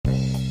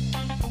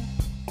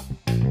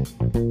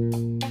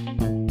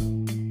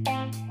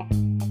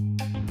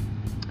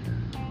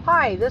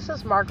Hi, this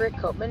is Margaret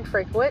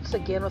Copeman-Frankowitz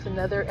again with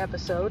another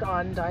episode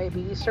on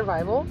diabetes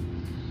survival.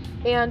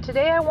 And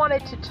today I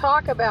wanted to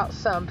talk about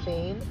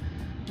something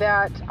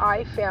that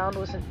I found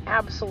was an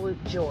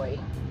absolute joy.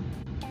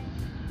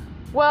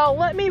 Well,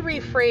 let me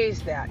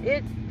rephrase that.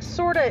 It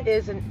sort of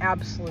is an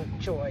absolute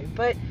joy,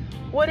 but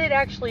what it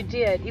actually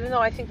did, even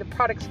though I think the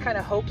product's kind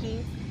of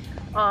hokey,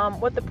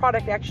 what the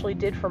product actually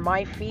did for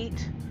my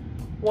feet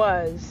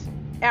was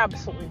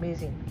absolutely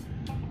amazing.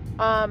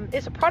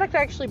 It's a product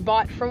I actually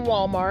bought from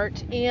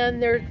Walmart, and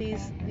they're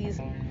these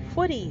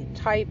footy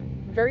type,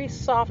 very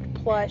soft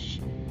plush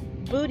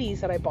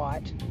booties that I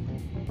bought.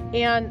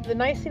 And the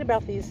nice thing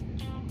about these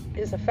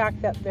is the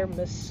fact that they're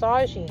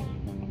massaging.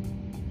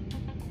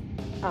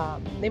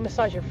 They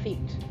massage your feet,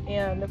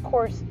 and of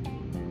course,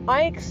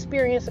 I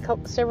experienced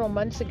several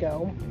months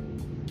ago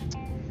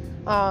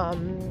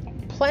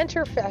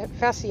plantar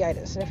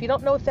fasciitis, and if you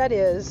don't know what that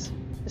is,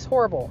 it's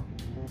horrible.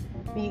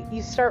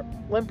 You start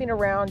limping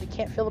around, you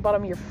can't feel the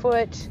bottom of your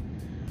foot,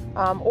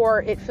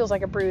 or it feels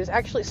like a bruise.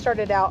 Actually, it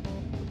started out,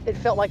 it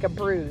felt like a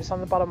bruise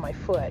on the bottom of my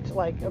foot,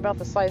 like about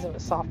the size of a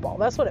softball.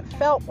 That's what it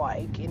felt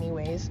like,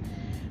 anyways.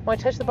 When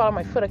I touched the bottom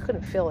of my foot, I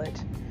couldn't feel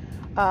it,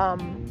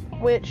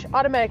 which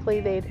automatically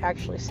they'd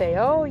actually say,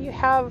 oh, you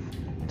have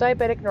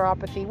diabetic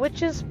neuropathy,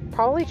 which is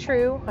probably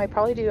true. I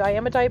probably do. I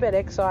am a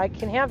diabetic, so I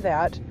can have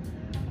that.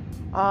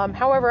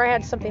 However, I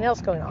had something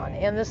else going on,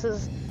 and this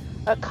is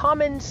a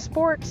common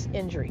sports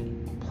injury,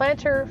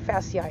 plantar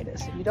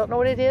fasciitis. If you don't know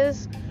what it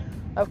is,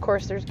 of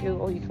course, there's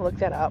Google. You can look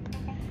that up.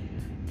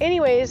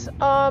 Anyways,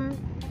 so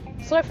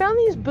I found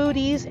these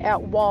booties at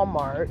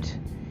Walmart,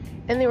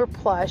 and they were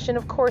plush. And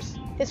of course,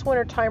 it's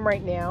winter time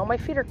right now. My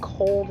feet are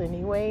cold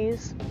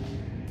anyways.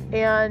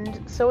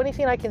 And so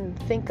anything I can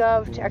think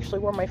of to actually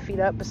warm my feet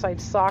up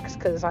besides socks,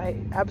 because I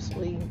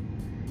absolutely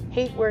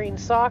hate wearing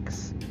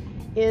socks,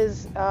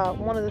 is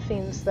one of the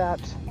things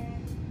that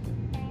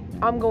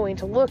I'm going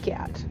to look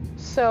at.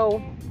 So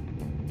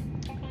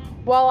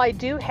while I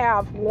do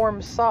have warm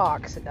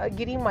socks,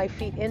 getting my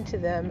feet into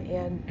them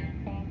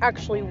and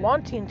actually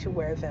wanting to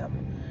wear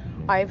them,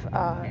 I've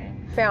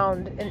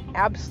found an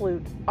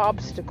absolute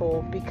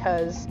obstacle,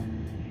 because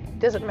it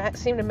doesn't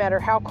seem to matter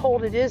how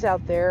cold it is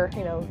out there,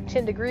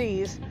 10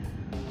 degrees.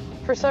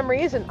 For some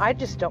reason, I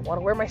just don't want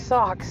to wear my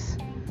socks.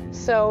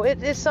 So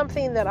it is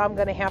something that I'm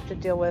going to have to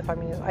deal with. I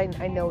mean,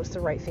 I know it's the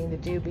right thing to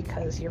do,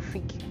 because your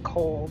feet get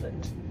cold,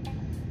 and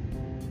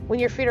when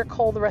your feet are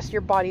cold, the rest of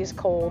your body is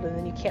cold, and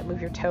then you can't move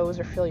your toes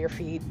or feel your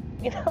feet,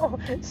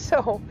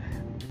 So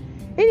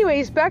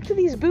anyways, back to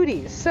these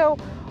booties. So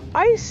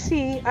I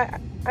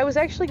was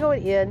actually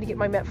going in to get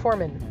my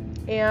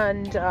metformin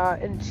and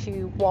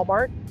into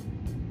Walmart,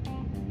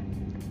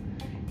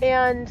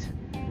 and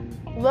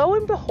lo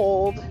and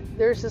behold,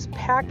 there's this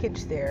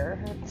package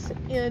there. It's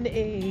in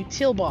a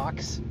teal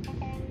box,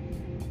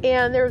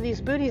 and there are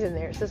these booties in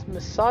there. It says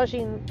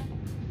massaging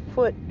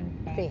foot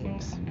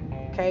themes.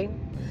 Okay.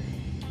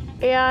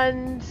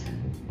 And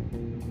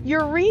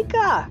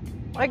eureka!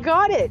 I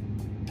got it.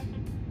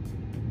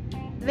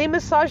 They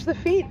massage the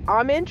feet.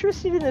 I'm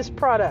interested in this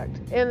product.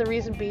 And the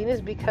reason being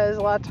is because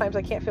a lot of times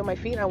I can't feel my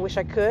feet, and I wish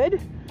I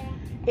could.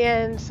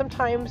 And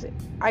sometimes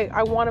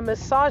I want to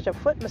massage, a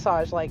foot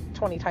massage, like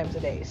 20 times a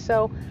day.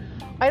 So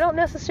I don't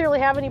necessarily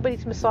have anybody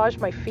to massage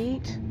my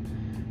feet.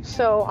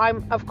 So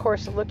I'm, of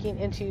course, looking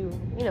into,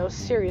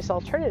 serious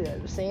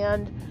alternatives.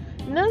 And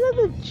none of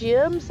the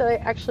gyms that I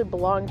actually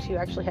belong to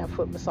actually have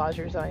foot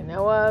massagers that I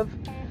know of.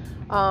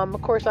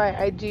 Of course,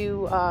 I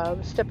do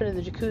step into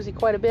the jacuzzi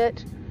quite a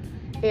bit,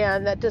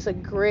 and that does a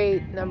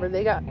great number.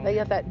 They got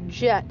that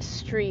jet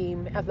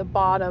stream at the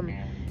bottom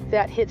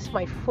that hits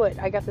my foot.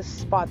 I got this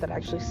spot that I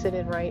actually sit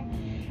in, right,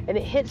 and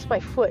it hits my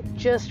foot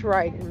just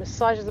right and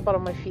massages the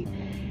bottom of my feet.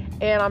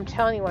 And I'm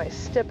telling you, when I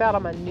step out,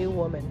 I'm a new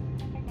woman.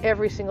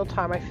 Every single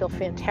time, I feel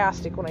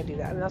fantastic when I do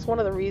that, and that's one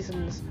of the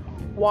reasons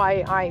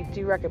why I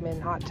do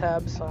recommend hot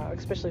tubs,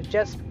 especially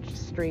jet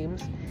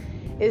streams,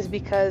 is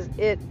because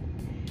it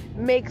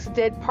makes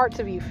dead parts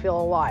of you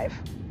feel alive.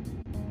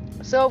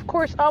 So of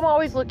course, I'm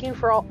always looking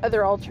for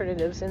other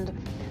alternatives, and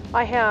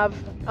I have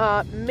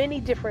many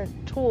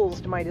different tools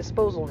to my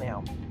disposal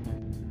now.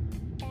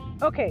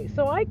 Okay,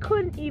 so I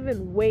couldn't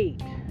even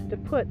wait to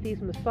put these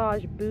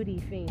massage booty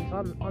things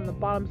on the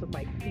bottoms of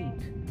my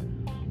feet.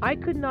 I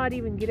could not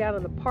even get out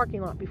of the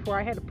parking lot before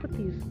I had to put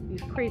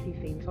these crazy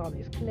things on,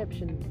 these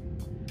conniption,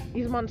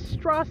 these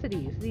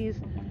monstrosities, these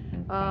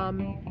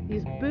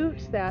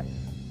boots that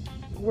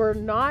were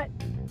not,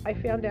 I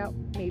found out,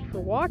 made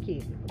for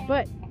walking.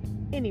 But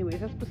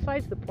anyways, that's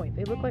besides the point.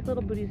 They look like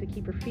little booties that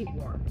keep your feet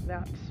warm.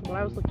 That's what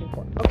I was looking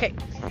for. Okay,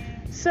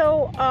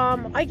 so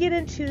I get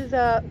into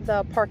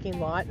the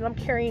parking lot, and I'm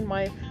carrying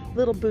my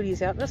little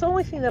booties out. And that's the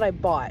only thing that I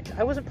bought.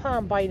 I wasn't planning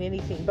on buying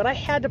anything, but I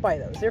had to buy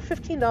those. They're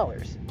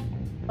 $15.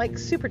 Like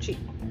super cheap.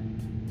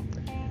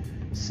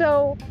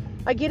 So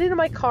I get into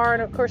my car,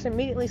 and of course I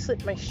immediately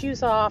slip my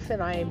shoes off,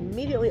 and I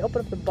immediately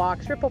open up the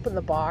box, rip open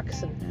the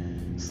box,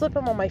 and slip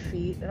them on my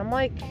feet. And I'm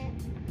like,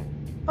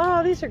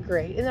 oh, these are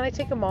great. And then I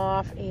take them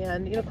off,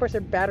 and of course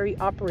they're battery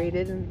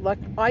operated. And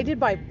I did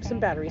buy some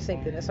batteries,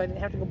 thank goodness, so I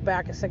didn't have to go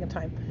back a second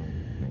time.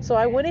 So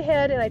I went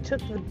ahead and I took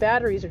the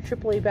batteries, or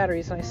AAA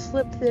batteries, and I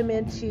slipped them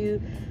into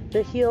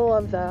the heel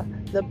of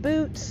the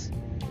boots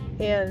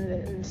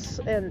and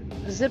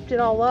zipped it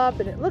all up.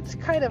 And it looked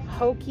kind of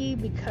hokey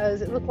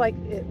because it looked like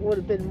it would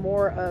have been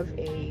more of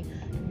a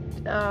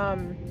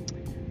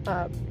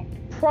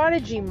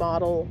Prodigy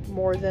model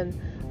more than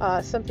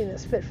something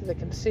that's fit for the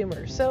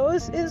consumer. So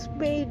it was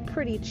made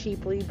pretty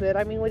cheaply, but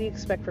I mean, what do you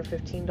expect for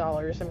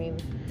 $15? I mean,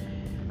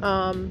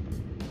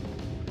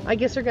 I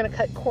guess they're going to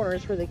cut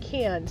corners where they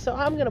can, so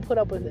I'm going to put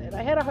up with it.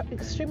 I had an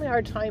extremely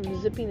hard time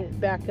zipping it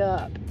back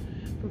up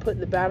from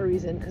putting the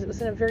batteries in because it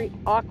was in a very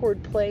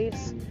awkward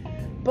place,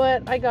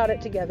 but I got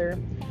it together.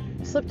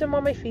 Slipped them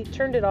on my feet,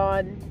 turned it on,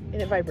 and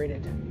it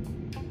vibrated.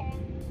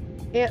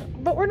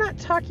 But we're not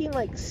talking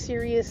like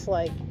serious,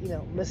 like,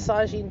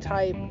 massaging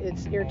type,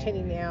 it's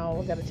irritating now,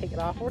 we've got to take it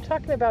off. We're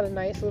talking about a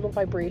nice little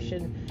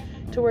vibration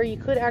to where you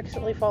could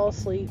accidentally fall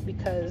asleep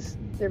because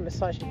they're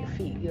massaging your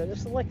feet,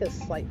 just like a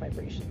slight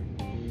vibration.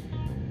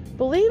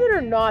 Believe it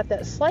or not,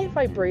 that slight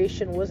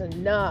vibration was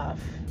enough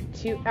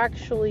to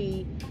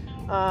actually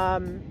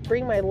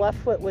bring my left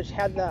foot, which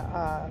had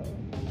the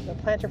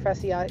plantar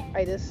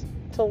fasciitis,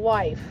 to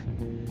life.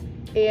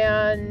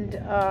 And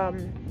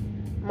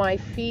my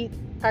feet,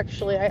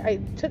 actually,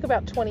 I took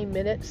about 20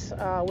 minutes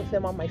with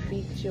them on my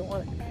feet, because you don't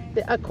want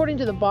to, according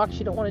to the box,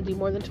 you don't want to do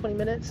more than 20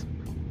 minutes.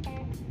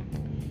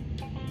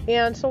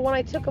 And so when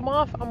I took them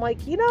off, I'm like,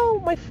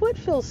 my foot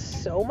feels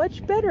so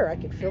much better. I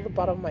can feel the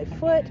bottom of my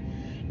foot.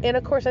 And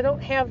of course, I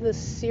don't have this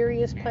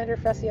serious plantar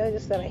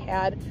fasciitis that I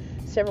had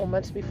several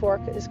months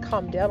before. It's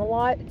calmed down a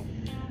lot.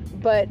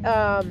 But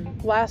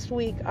last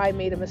week, I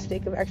made a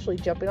mistake of actually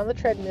jumping on the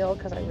treadmill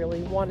because I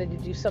really wanted to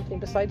do something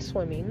besides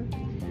swimming.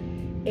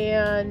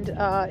 And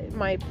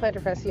my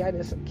plantar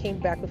fasciitis came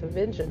back with a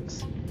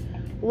vengeance.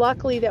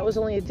 Luckily, that was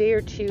only a day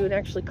or two, and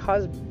actually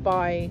caused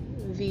by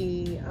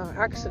the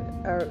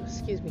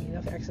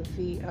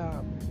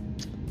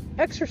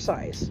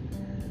exercise.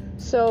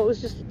 So it was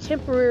just a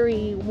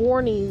temporary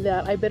warning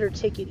that I better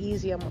take it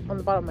easy on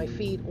the bottom of my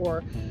feet,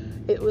 or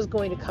it was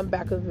going to come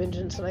back with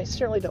vengeance, and I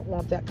certainly don't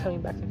want that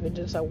coming back with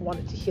vengeance. I want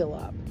it to heal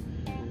up.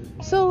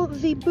 So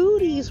the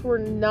booties were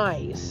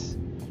nice.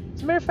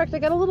 As a matter of fact, I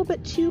got a little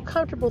bit too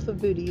comfortable with the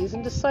booties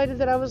and decided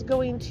that I was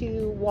going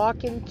to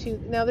walk into...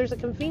 Now, there's a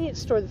convenience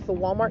store that the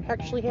Walmart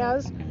actually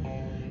has,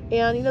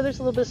 and, there's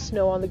a little bit of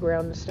snow on the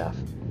ground and stuff.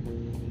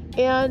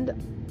 And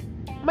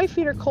my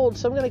feet are cold,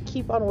 so I'm going to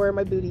keep on wearing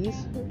my booties,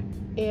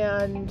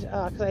 and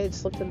because I had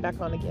slipped them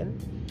back on again.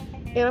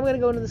 And I'm going to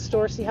go into the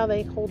store, see how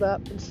they hold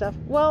up and stuff.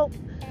 Well,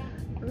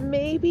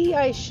 maybe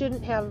I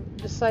shouldn't have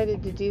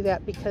decided to do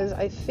that, because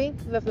I think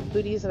that the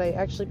booties that I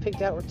actually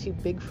picked out were too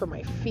big for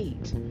my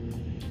feet.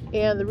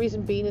 And the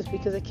reason being is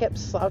because I kept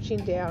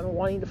slouching down,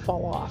 wanting to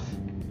fall off.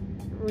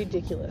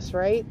 Ridiculous,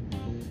 right?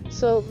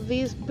 So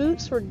these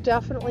boots were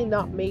definitely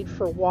not made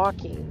for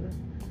walking.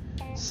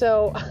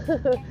 So,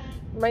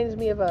 reminds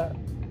me of a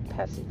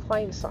Patsy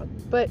Cline song.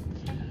 But,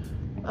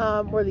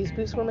 where these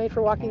boots were made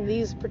for walking,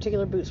 these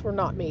particular boots were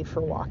not made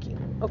for walking.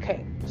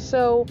 Okay,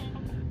 so,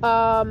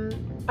 I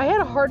had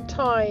a hard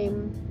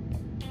time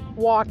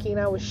walking.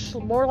 I was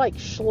more like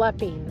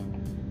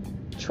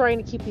schlepping,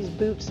 trying to keep these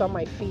boots on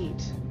my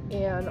feet.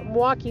 And I'm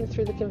walking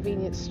through the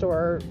convenience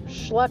store,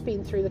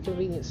 schlepping through the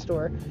convenience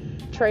store,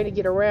 trying to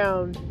get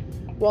around,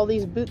 while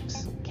these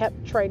boots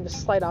kept trying to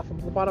slide off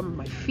of the bottom of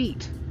my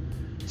feet.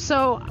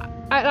 So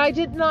I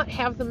did not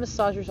have the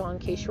massagers on,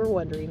 in case you were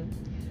wondering.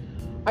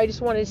 I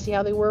just wanted to see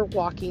how they were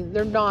walking.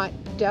 They're not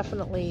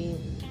definitely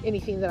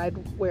anything that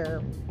I'd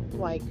wear,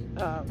 like,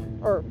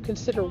 or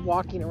consider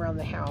walking around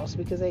the house,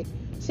 because they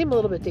seem a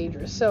little bit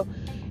dangerous. So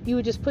you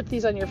would just put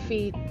these on your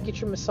feet, get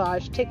your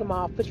massage, take them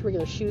off, put your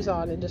regular shoes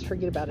on, and just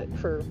forget about it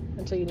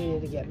until you need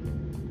it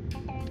again.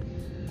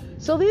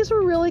 So these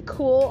were really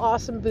cool,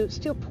 awesome boots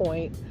to a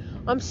point.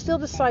 I'm still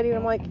deciding.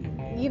 I'm like,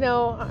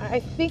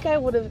 I think I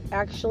would have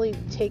actually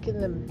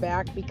taken them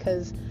back,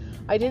 because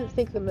I didn't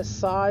think the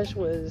massage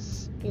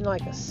was,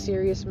 like a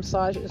serious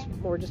massage. It was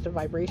more just a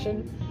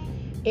vibration.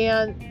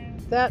 And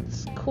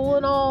that's cool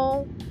and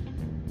all,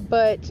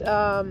 but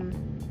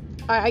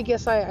I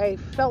guess I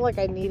felt like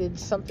I needed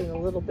something a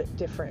little bit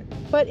different.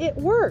 But it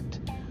worked.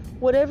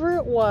 Whatever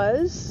it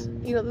was,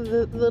 the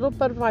little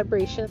bit of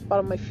vibration at the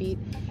bottom of my feet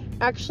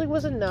actually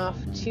was enough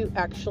to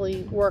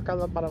actually work on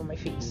the bottom of my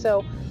feet.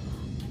 So,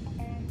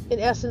 in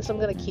essence, I'm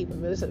going to keep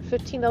them. It was a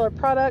 $15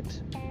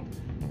 product.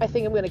 I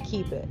think I'm going to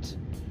keep it.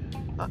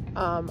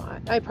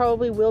 I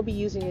probably will be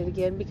using it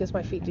again, because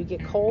my feet do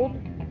get cold.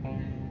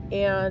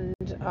 And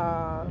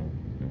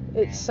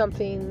it's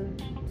something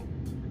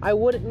I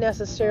wouldn't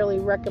necessarily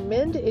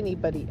recommend to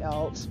anybody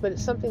else, but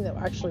it's something that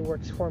actually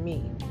works for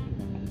me.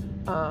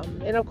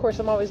 And of course,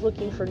 I'm always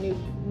looking for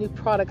new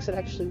products that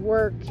actually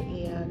work,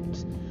 and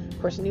of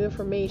course, new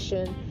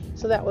information.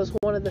 So that was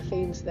one of the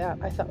things that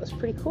I thought was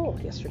pretty cool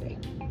yesterday.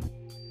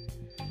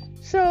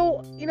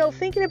 So,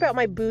 thinking about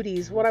my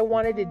booties, what I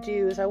wanted to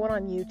do is I went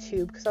on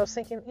YouTube, because I was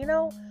thinking,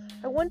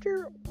 I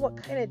wonder what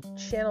kind of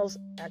channels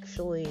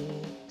actually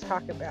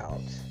talk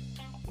about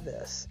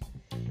this.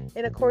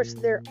 And of course,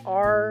 there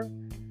are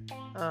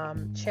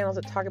channels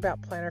that talk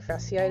about plantar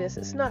fasciitis.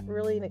 It's not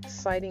really an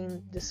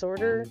exciting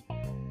disorder.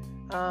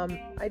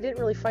 I didn't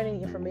really find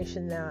any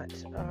information that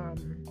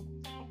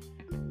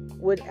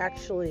would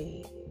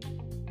actually,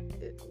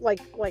 like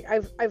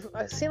I've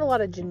seen a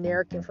lot of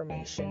generic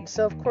information.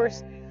 So of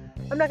course,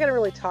 I'm not going to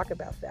really talk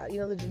about that.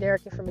 The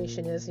generic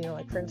information is,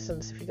 like for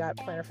instance, if you got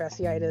plantar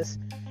fasciitis,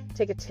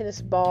 take a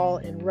tennis ball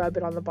and rub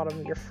it on the bottom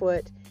of your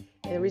foot.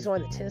 And the reason why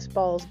the tennis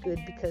ball is good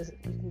because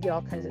you can get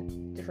all kinds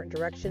of different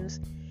directions.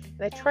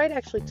 And I tried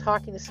actually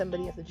talking to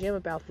somebody at the gym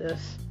about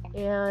this,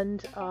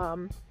 and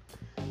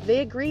they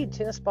agreed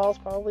tennis ball is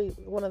probably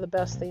one of the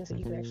best things that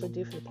you can actually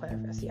do for the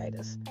plantar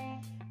fasciitis.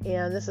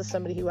 And this is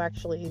somebody who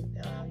actually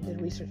did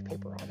a research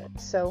paper on it.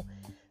 So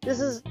this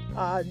is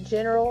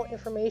general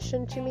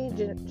information to me,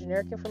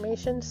 generic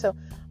information. So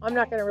I'm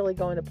not going to really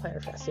go into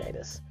plantar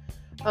fasciitis.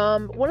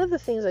 One of the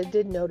things I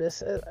did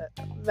notice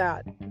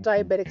that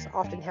diabetics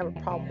often have a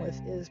problem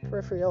with is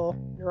peripheral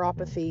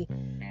neuropathy.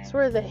 It's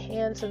where the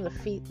hands and the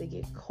feet, they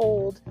get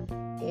cold,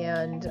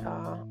 and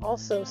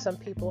also some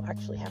people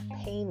actually have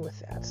pain with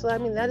that. So,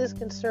 that is a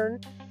concern.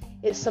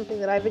 It's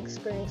something that I've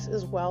experienced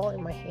as well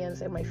in my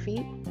hands and my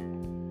feet.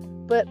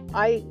 But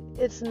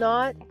it's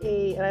not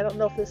and I don't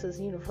know if this is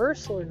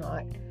universal or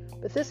not,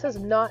 but this has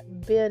not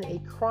been a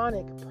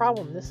chronic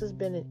problem. This has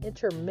been an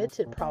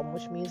intermittent problem,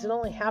 which means it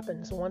only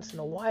happens once in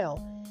a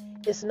while.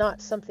 It's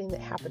not something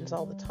that happens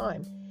all the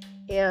time.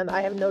 And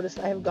I have noticed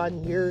I have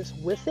gone years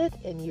with it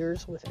and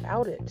years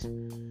without it.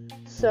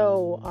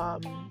 So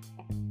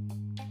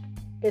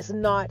it's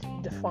not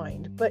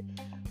defined. But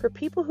for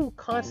people who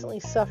constantly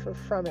suffer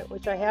from it,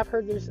 which I have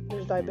heard there's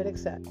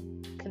diabetics that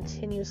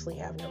continuously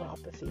have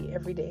neuropathy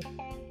every day.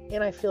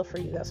 And I feel for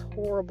you. That's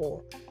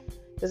horrible.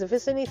 Because if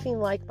it's anything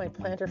like my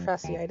plantar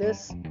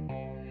fasciitis,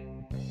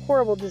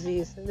 horrible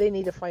disease, they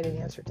need to find an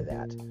answer to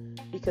that.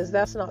 Because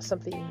that's not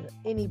something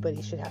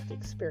anybody should have to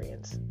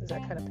experience, is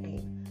that kind of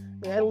pain.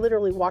 I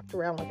literally walked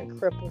around like a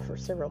cripple for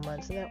several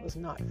months, and that was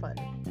not fun.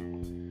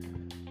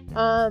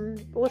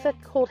 But with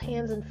that cold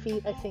hands and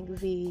feet, I think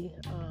the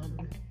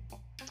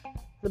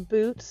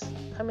boots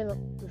come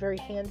in very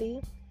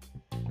handy.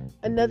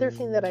 Another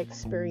thing that I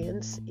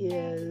experience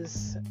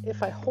is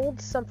if I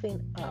hold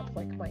something up,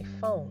 like my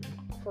phone,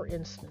 for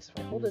instance,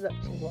 if I hold it up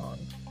too long,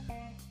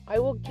 I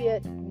will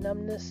get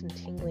numbness and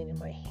tingling in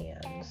my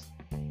hands.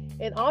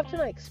 And often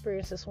I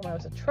experienced this when I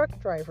was a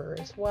truck driver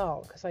as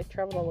well, because I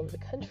traveled all over the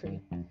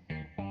country.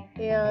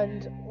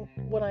 And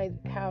when I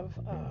have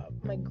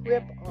my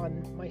grip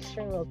on my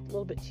steering wheel a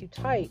little bit too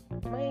tight,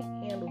 my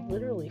hand would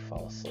literally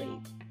fall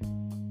asleep.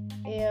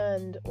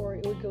 Or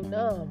it would go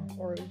numb,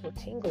 or it would go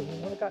tingling.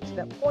 And when it got to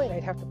that point,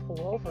 I'd have to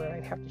pull over and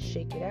I'd have to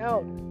shake it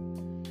out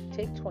and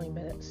take 20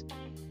 minutes.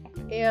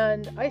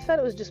 And I thought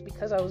it was just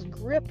because I was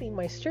gripping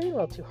my steering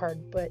wheel too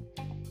hard, but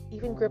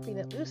even gripping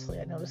it loosely,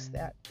 I noticed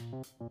that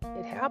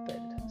it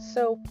happened.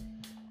 So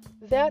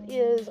that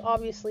is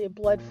obviously a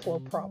blood flow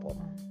problem.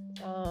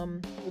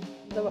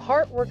 The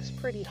heart works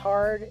pretty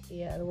hard,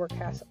 and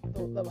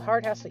the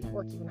heart has to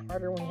work even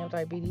harder when you have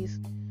diabetes,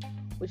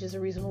 which is the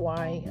reason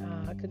why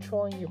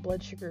controlling your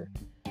blood sugar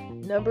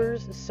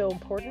numbers is so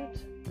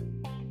important,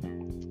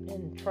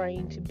 and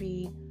trying to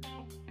be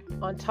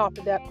on top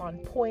of that, on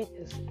point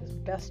as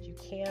best you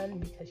can,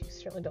 because you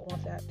certainly don't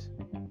want that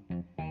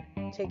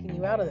taking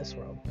you out of this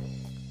world,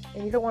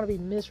 and you don't want to be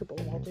miserable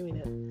while doing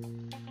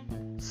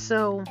it.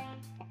 So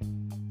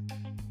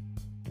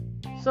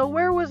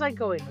where was I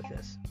going with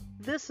this?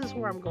 This is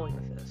where I'm going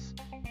with this.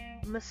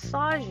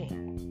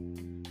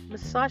 Massaging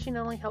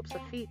not only helps the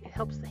feet, it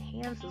helps the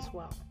hands as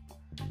well.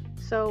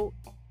 So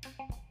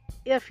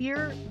if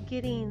you're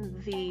getting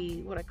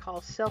the what I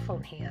call cell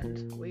phone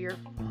hand, where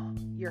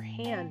your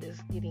hand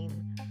is getting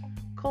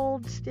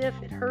cold, stiff,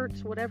 it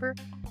hurts, whatever,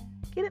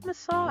 get it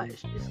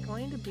massaged. It's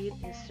going to be an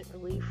instant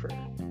reliever.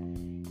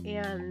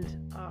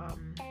 And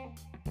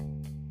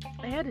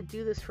I had to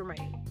do this for my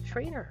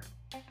trainer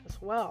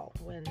as well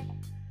when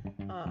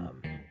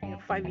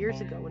 5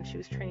 years ago, when she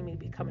was training me to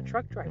become a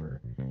truck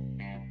driver.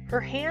 Her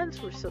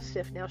hands were so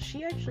stiff. Now,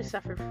 she actually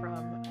suffered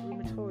from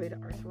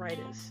rheumatoid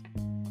arthritis.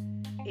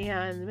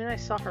 And when I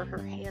saw her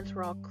hands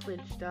were all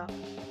clenched up.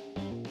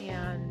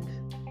 And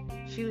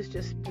she was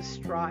just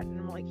distraught. And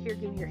I'm like, here,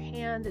 give me your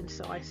hand. And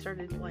so I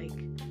started,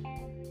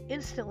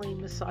 instantly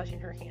massaging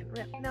her hand.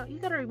 Now, you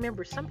got to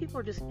remember, some people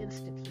are just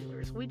instant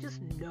healers. We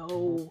just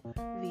know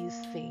these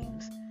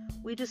things.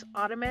 We just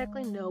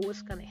automatically know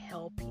what's going to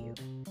help you.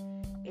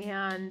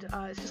 And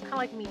it's just kind of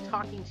like me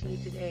talking to you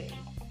today.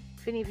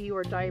 If any of you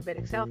are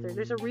diabetics out there,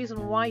 there's a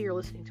reason why you're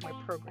listening to my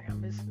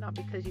program. It's not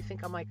because you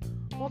think I'm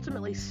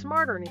ultimately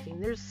smart or anything.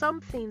 There's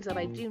some things that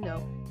I do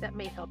know that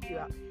may help you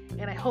out,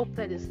 and I hope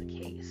that is the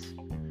case.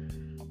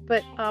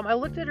 But I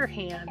looked at her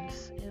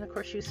hands, and of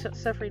course she was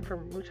suffering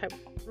from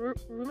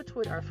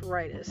rheumatoid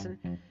arthritis,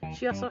 and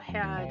she also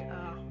had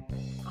a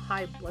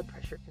high blood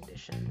pressure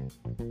condition.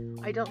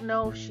 I don't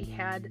know if she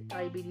had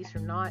diabetes or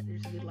not.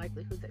 There's a good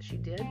likelihood that she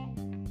did.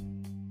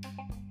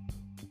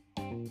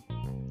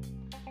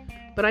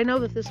 But I know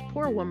that this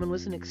poor woman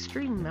was in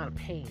extreme amount of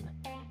pain.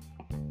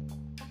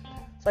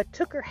 So I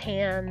took her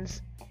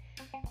hands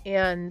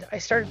and I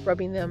started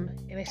rubbing them,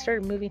 and I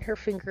started moving her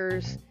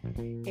fingers,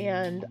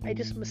 and I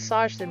just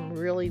massaged them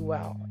really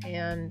well,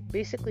 and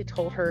basically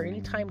told her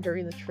anytime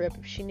during the trip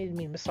if she needed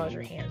me to massage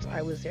her hands,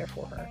 I was there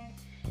for her,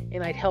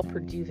 and I'd help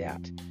her do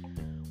that.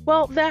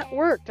 Well, that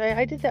worked.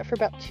 I did that for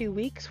about 2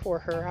 weeks for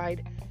her.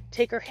 I'd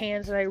take her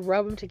hands and I'd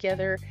rub them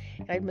together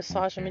and I'd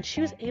massage them, and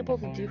she was able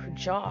to do her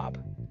job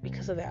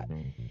because of that.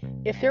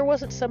 If there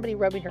wasn't somebody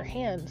rubbing her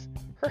hands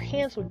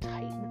would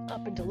tighten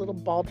up into little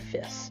balled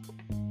fists.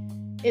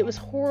 It was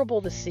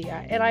horrible to see,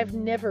 and I've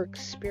never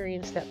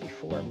experienced that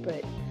before,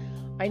 but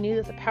I knew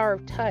that the power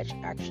of touch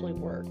actually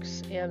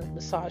works, and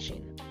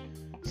massaging.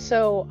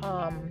 So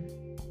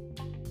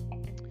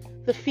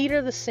the feet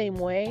are the same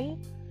way.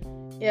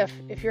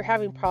 If you're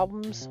having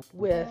problems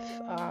with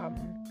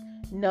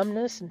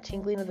numbness and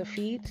tingling of the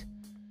feet,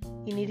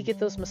 you need to get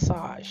those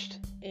massaged.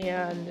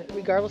 And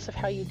regardless of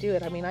how you do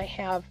it, I mean, I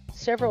have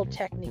several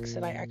techniques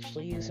that I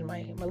actually use in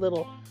my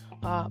little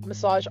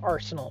massage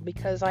arsenal,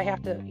 because I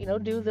have to,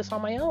 do this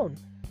on my own.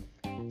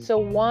 So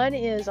one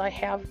is I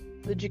have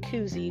the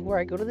jacuzzi where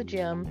I go to the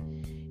gym,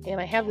 and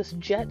I have this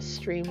jet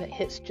stream that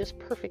hits just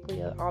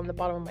perfectly on the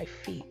bottom of my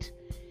feet.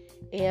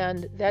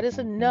 And that is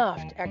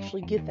enough to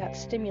actually get that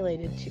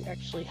stimulated to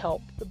actually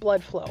help the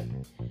blood flow.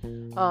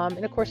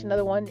 And of course,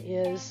 another one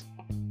is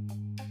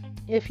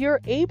if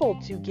you're able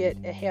to get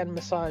a hand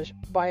massage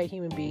by a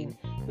human being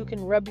who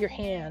can rub your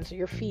hands or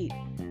your feet,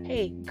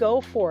 hey,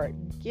 go for it.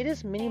 Get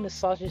as many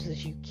massages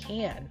as you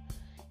can.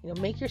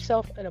 Make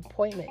yourself an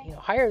appointment.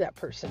 Hire that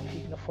person if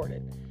you can afford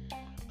it.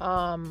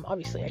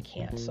 Obviously I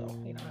can't, so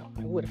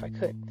I would if I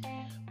could.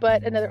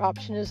 But another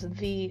option is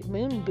the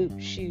moon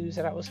boot shoes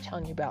that I was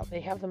telling you about. They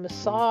have the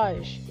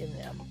massage in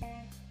them.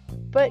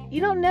 But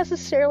you don't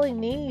necessarily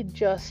need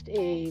just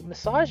a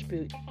massage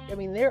boot. I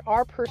mean, there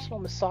are personal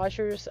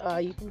massagers.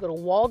 You can go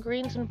to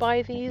Walgreens and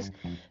buy these.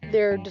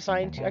 They're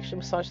designed to actually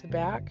massage the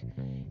back.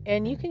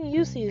 And you can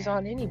use these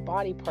on any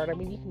body part. I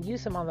mean, you can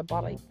use them on the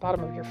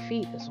bottom of your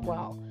feet as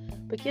well.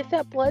 But get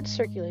that blood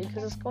circulating,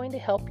 because it's going to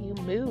help you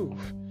move.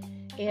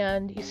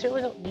 And you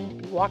certainly don't need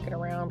to be walking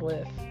around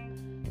with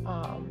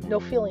no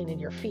feeling in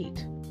your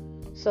feet.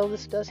 So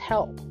this does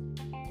help.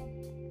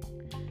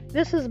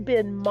 This has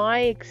been my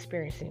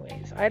experience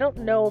anyways. I don't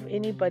know of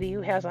anybody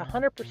who has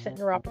 100%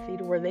 neuropathy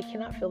to where they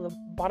cannot feel the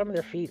bottom of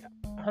their feet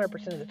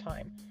 100% of the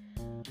time.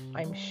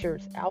 I'm sure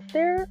it's out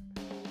there.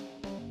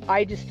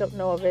 I just don't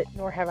know of it,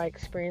 nor have I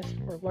experienced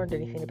or learned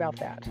anything about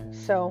that.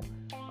 So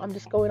I'm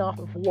just going off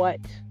of what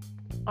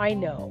I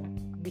know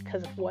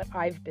because of what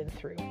I've been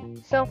through.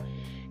 So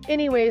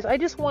anyways, I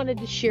just wanted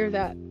to share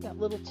that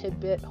little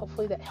tidbit.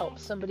 Hopefully that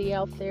helps somebody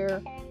out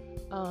there.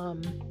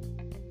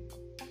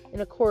 And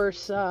of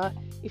course,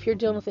 if you're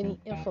dealing with any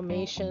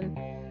inflammation,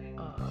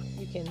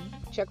 you can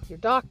check with your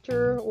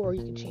doctor, or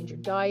you can change your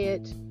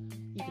diet.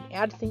 You can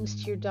add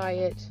things to your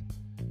diet.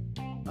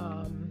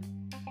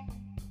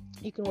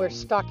 You can wear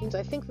stockings.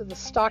 I think that the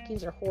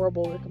stockings are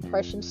horrible. They're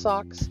compression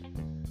socks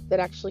that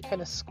actually kind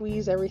of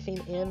squeeze everything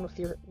in with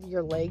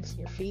your legs and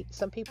your feet.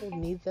 Some people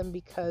need them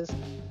because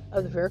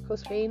of the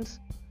varicose veins.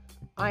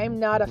 I'm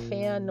not a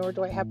fan, nor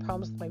do I have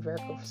problems with my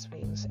varicose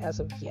veins as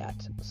of yet.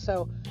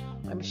 So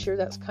I'm sure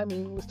that's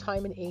coming with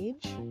time and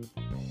age.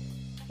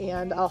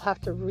 And I'll have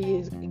to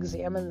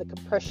re-examine the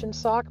compression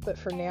sock, but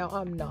for now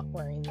I'm not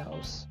wearing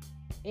those.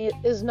 It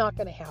is not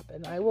going to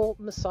happen. I will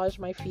massage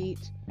my feet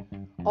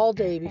all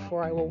day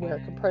before I will wear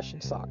compression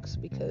socks,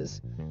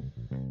 because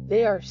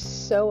they are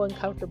so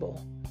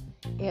uncomfortable.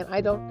 And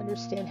I don't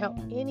understand how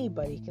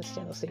anybody can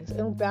stand those things.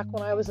 And back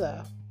when I was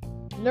a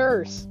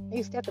nurse, I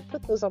used to have to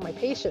put those on my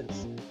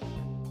patients.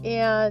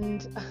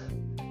 And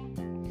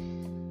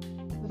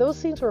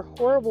those things were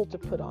horrible to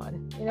put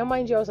on.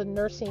 Mind you, I was a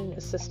nursing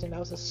assistant. I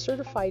was a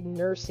certified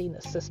nursing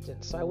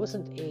assistant. So I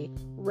wasn't a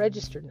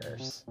registered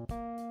nurse.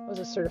 I was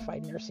a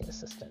certified nursing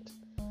assistant.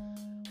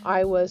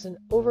 I was an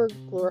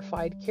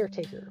over-glorified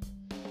caretaker.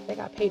 I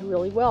got paid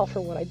really well for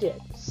what I did.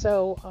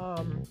 So,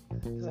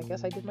 because I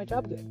guess I did my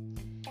job good.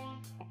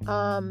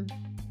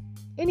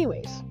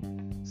 Anyways,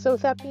 so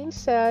with that being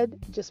said,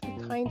 just be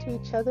kind to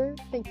each other.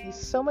 Thank you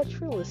so much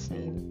for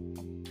listening.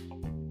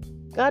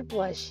 God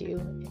bless you,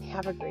 and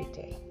have a great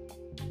day.